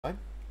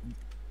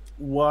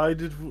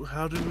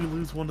How did we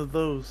lose one of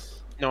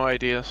those? No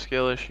idea.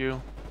 Skill issue.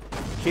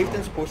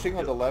 Chieftain's pushing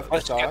on the left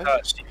Let's side.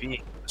 get the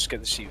CV. Let's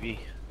get the CV.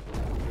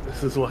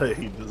 This is why I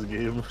hate this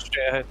game.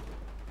 Straight ahead.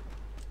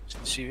 It's the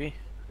CV.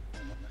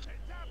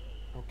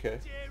 Okay.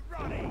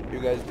 You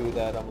guys do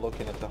that. I'm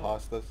looking at the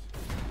Hastas.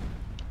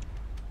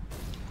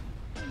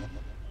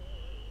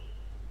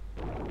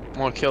 I'm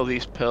gonna kill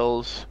these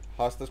pills.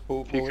 Hastas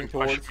If you moving can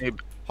push towards. me.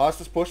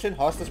 Hastas pushing.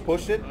 Hastas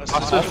pushing.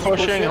 Hasta's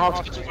pushing.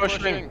 Hasta's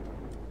pushing.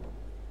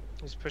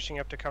 He's pushing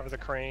up to cover the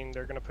crane.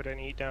 They're gonna put an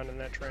eat down in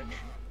that trench.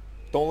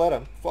 Don't let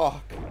him.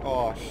 Fuck.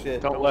 Oh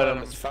shit. Don't let him.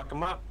 Let's fuck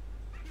him up.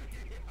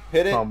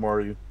 Hit it. Tom, where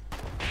are you?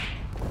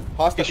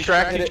 Hastas. He's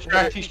tracked. hit He's it,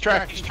 tracked. hit it. He's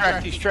tracked. He's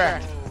tracked. He's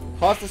tracked.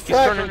 Hastas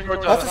turning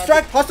tracked. towards Hastas us.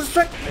 tracked. Hastas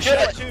tracked. Kill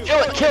it.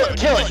 Kill it. Kill it.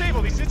 Kill He's it.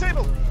 disabled. He's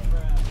disabled.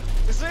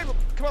 Disabled.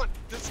 Come on.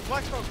 This is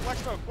black smoke. Black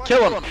smoke. Black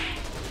Kill smoke.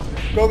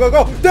 him. Go, go,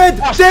 go. Dead.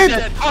 Hasta Dead.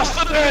 dead.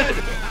 Hasta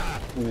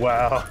dead.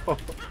 Wow.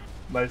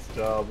 Nice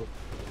job.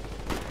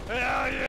 Hell yeah.